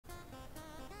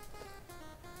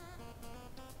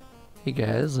Hey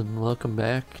guys, and welcome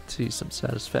back to some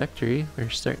Satisfactory. We're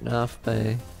starting off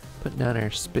by putting down our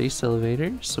space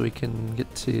elevator so we can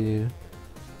get to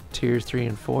tier 3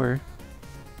 and 4.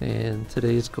 And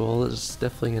today's goal is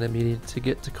definitely going to be to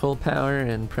get to coal power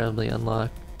and probably unlock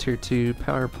tier 2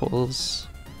 power poles.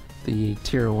 The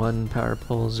tier 1 power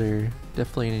poles are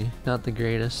definitely not the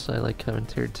greatest. I like having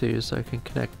tier 2 so I can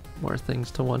connect more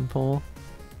things to one pole.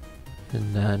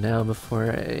 And now before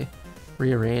I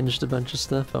rearranged a bunch of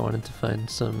stuff, I wanted to find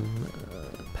some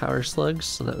power slugs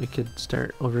so that we could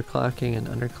start overclocking and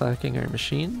underclocking our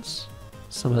machines.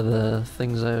 Some of the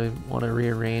things I want to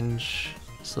rearrange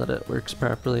so that it works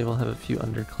properly, we'll have a few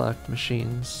underclocked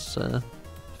machines.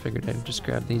 Figured I'd just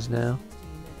grab these now.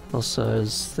 Also, I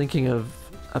was thinking of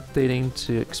updating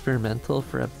to experimental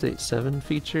for update 7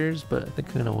 features, but I think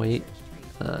I'm gonna wait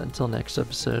until next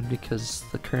episode because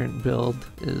the current build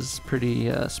is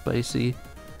pretty spicy.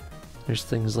 There's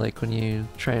things like when you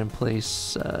try and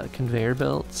place conveyor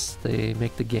belts, they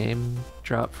make the game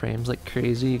drop frames like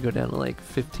crazy. You go down to like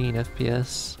 15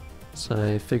 FPS. So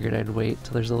I figured I'd wait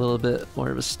till there's a little bit more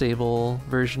of a stable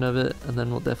version of it, and then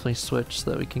we'll definitely switch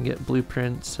so that we can get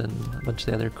blueprints and a bunch of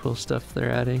the other cool stuff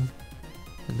they're adding.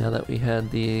 And now that we had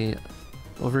the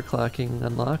overclocking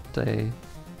unlocked, I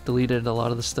deleted a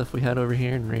lot of the stuff we had over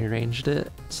here and rearranged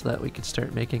it so that we could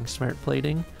start making smart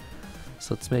plating.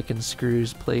 So it's making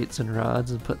screws, plates, and rods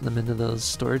and putting them into those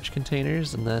storage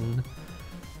containers, and then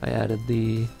I added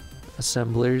the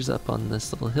assemblers up on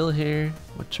this little hill here,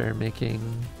 which are making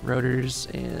rotors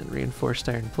and reinforced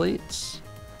iron plates.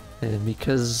 And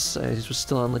because I was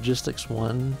still on Logistics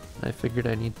 1, I figured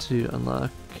I need to unlock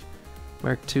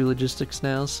Mark II Logistics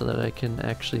now so that I can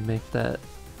actually make that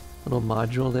little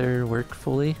module there work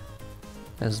fully.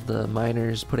 As the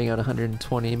miner's putting out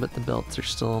 120, but the belts are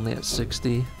still only at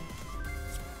 60.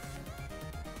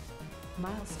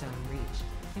 Milestone reached.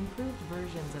 Improved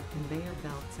versions of conveyor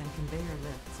belts and conveyor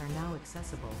lifts are now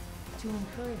accessible. To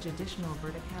encourage additional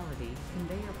verticality,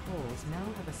 conveyor poles now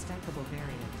have a stackable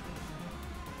variant.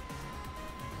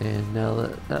 And now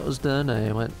that that was done,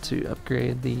 I went to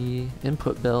upgrade the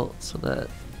input belt so that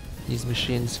these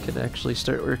machines could actually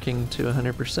start working to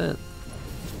 100%. And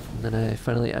then I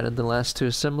finally added the last 2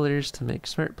 assemblers to make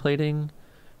smart plating,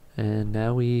 and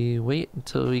now we wait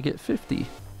until we get 50.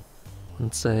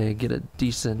 Once I get a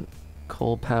decent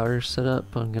coal power set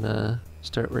up, I'm gonna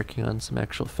start working on some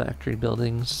actual factory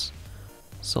buildings.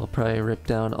 So I'll probably rip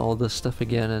down all this stuff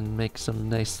again and make some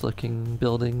nice looking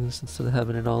buildings instead of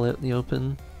having it all out in the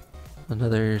open.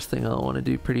 Another thing I'll want to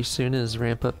do pretty soon is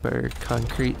ramp up our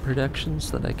concrete production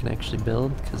so that I can actually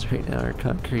build, because right now our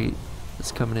concrete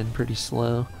is coming in pretty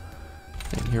slow.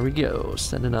 And here we go,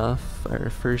 sending off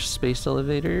our first space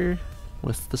elevator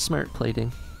with the smart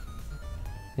plating.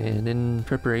 And in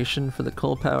preparation for the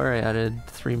coal power, I added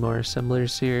 3 more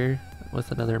assemblers here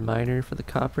with another miner for the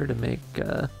copper to make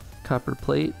copper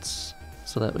plates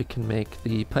so that we can make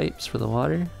the pipes for the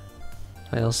water.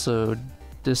 I also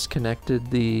disconnected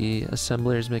the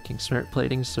assemblers making smart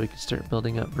plating so we can start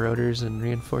building up rotors and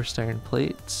reinforced iron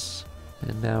plates.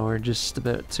 And now we're just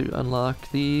about to unlock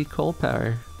the coal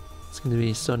power. It's going to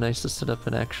be so nice to set up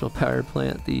an actual power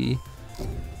plant. The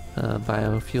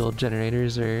biofuel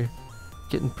generators are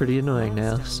getting pretty annoying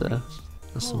now, so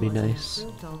this will be nice. Coal is an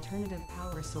improved alternative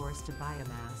power source to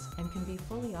biomass and can be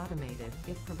fully automated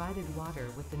if provided water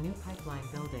with the new pipeline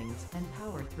buildings and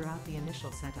power throughout the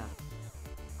initial setup.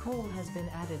 Coal has been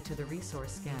added to the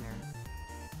resource scanner.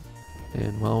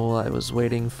 And while I was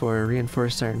waiting for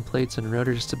reinforced iron plates and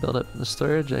rotors to build up in the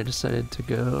storage, I decided to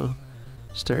go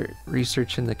start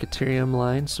researching the Caterium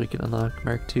line so we can unlock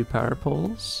Mark II power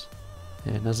poles.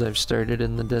 And as I've started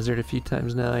in the desert a few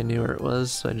times now, I knew where it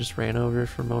was, so I just ran over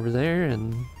from over there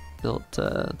and built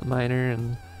the miner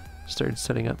and started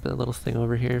setting up a little thing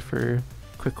over here for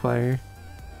quick wire.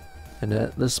 And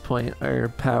at this point, our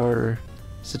power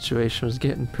situation was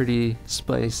getting pretty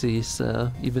spicy,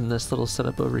 so even this little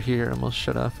setup over here almost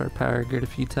shut off our power grid a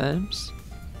few times.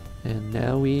 And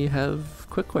now we have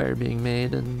quick wire being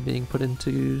made and being put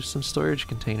into some storage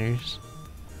containers.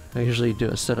 I usually do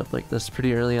a setup like this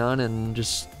pretty early on and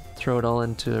just throw it all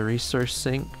into a resource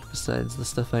sink besides the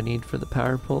stuff I need for the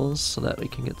power poles so that we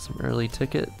can get some early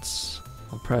tickets.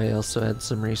 I'll probably also add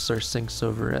some resource sinks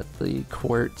over at the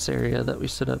quartz area that we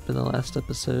set up in the last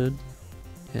episode.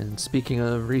 And speaking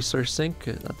of resource sink,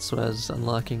 that's what I was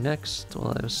unlocking next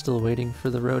while I was still waiting for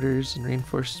the rotors and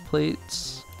reinforced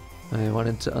plates. I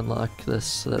wanted to unlock this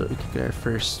so that we could get our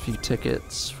first few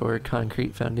tickets for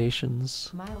concrete foundations.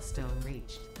 Milestone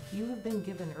reached. You have been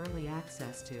given early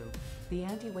access to the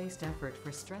Anti-Waste Effort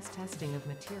for Stress Testing of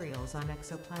Materials on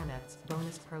Exoplanets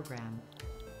bonus program.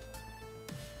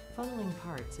 Funneling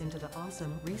parts into the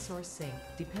awesome resource sink,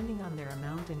 depending on their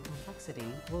amount and complexity,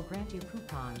 will grant you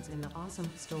coupons in the awesome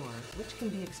store, which can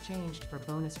be exchanged for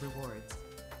bonus rewards.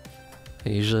 I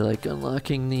usually like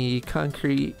unlocking the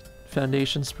concrete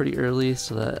foundations pretty early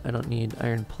so that I don't need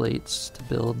iron plates to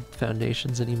build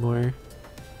foundations anymore.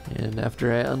 And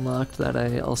after I unlocked that,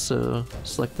 I also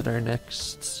selected our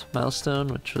next milestone,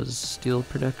 which was steel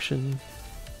production.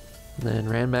 And then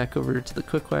ran back over to the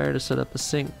cookwire to set up a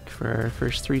sink for our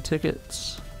first 3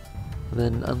 tickets. And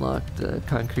then unlocked the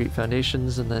concrete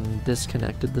foundations and then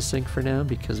disconnected the sink for now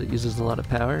because it uses a lot of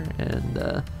power, and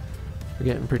we're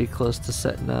getting pretty close to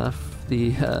setting off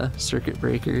the circuit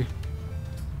breaker.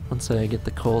 Once I get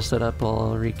the coal set up,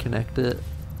 I'll reconnect it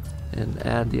and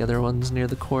add the other ones near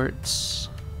the quartz.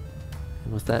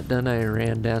 And with that done, I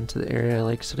ran down to the area I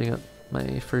like setting up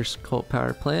my first coal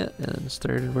power plant and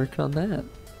started working on that.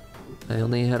 I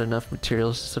only had enough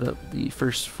materials to set up the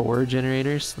first 4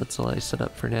 generators, so that's all I set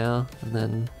up for now, and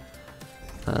then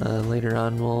later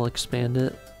on we'll expand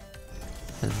it.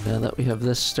 And now that we have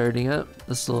this starting up,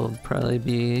 this will probably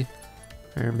be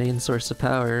our main source of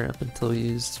power up until we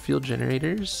use fuel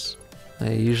generators.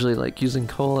 I usually like using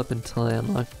coal up until I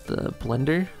unlock the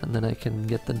blender, and then I can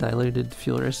get the diluted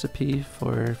fuel recipe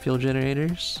for fuel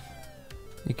generators.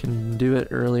 You can do it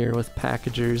earlier with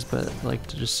packagers, but I like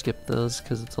to just skip those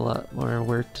because it's a lot more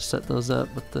work to set those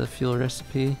up with the fuel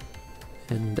recipe.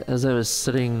 And as I was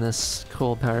setting this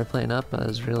coal power plant up, I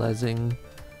was realizing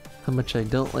how much I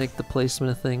don't like the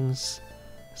placement of things,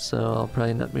 so I'll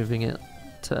probably end up moving it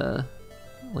to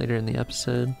later in the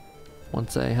episode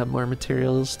once I have more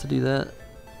materials to do that.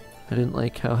 I didn't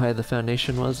like how high the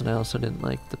foundation was, and I also didn't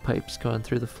like the pipes going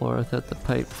through the floor without the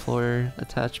pipe floor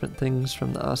attachment things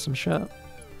from the Awesome Shop.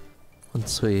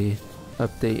 Once we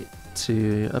update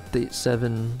to update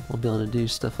 7, we'll be able to do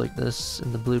stuff like this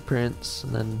in the blueprints,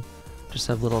 and then just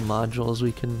have little modules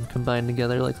we can combine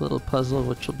together like a little puzzle,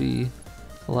 which will be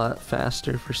a lot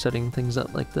faster for setting things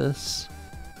up like this.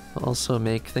 I'll also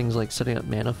make things like setting up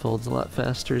manifolds a lot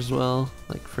faster as well,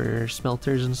 like for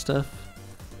smelters and stuff.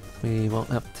 We won't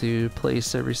have to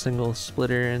place every single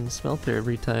splitter and smelter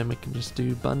every time, we can just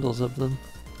do bundles of them.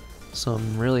 So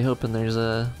I'm really hoping there's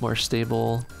a more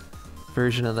stable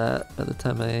version of that by the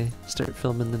time I start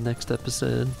filming the next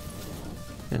episode.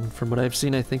 And from what I've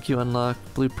seen, I think you unlock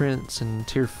blueprints in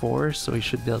tier 4, so we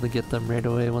should be able to get them right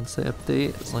away once they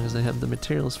update, as long as I have the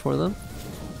materials for them.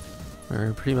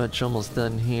 We're pretty much almost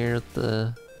done here with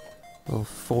the little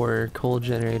 4 coal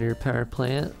generator power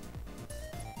plant.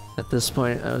 At this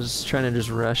point, I was trying to just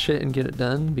rush it and get it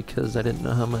done because I didn't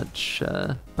know how much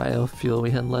biofuel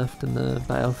we had left in the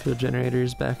biofuel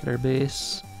generators back at our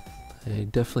base. I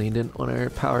definitely didn't want our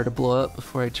power to blow up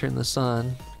before I turn this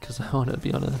on because I want to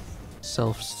be on a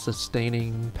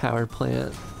self-sustaining power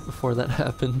plant before that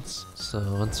happens. So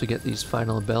once we get these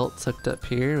final belts hooked up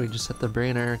here, we just have to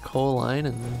bring our coal line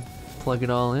and plug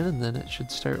it all in, and then it should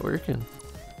start working.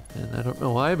 And I don't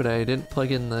know why, but I didn't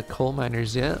plug in the coal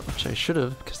miners yet, which I should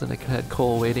have, because then I had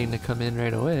coal waiting to come in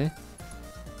right away.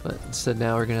 But instead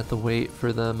now we're gonna have to wait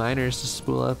for the miners to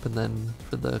spool up and then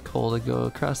for the coal to go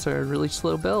across our really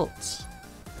slow belts.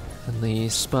 And the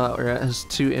spot we're at has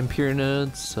 2 impure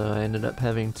nodes, so I ended up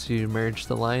having to merge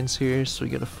the lines here so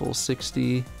we get a full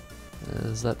 60,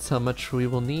 as that's how much we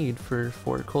will need for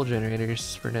 4 coal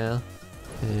generators for now.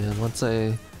 And once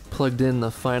I plugged in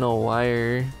the final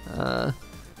wire,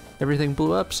 everything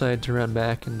blew up, so I had to run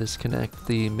back and disconnect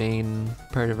the main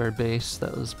part of our base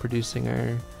that was producing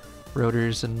our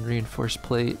rotors and reinforced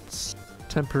plates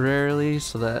temporarily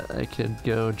so that I could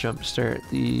go jumpstart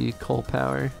the coal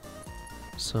power.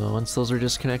 So once those were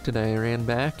disconnected, I ran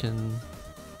back and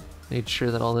made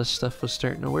sure that all this stuff was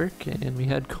starting to work, and we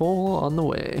had coal on the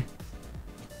way.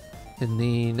 In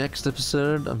the next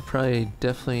episode, I'm probably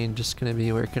definitely just going to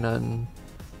be working on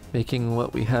making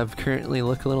what we have currently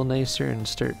look a little nicer and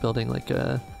start building like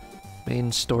a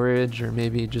main storage, or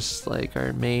maybe just like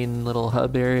our main little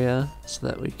hub area so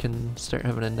that we can start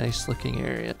having a nice looking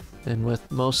area. And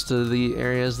with most of the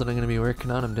areas that I'm going to be working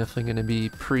on, I'm definitely going to be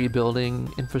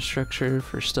pre-building infrastructure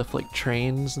for stuff like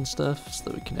trains and stuff so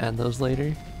that we can add those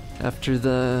later. After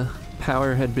the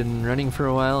power had been running for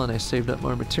a while and I saved up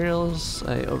more materials,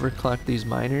 I overclocked these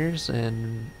miners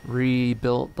and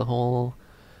rebuilt the whole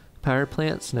power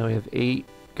plant. So now we have 8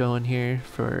 going here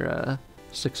for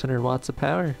 600 watts of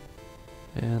power.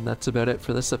 And that's about it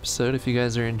for this episode. If you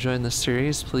guys are enjoying this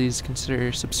series, please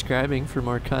consider subscribing for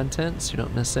more content so you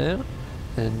don't miss out.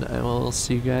 And I will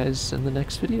see you guys in the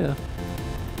next video.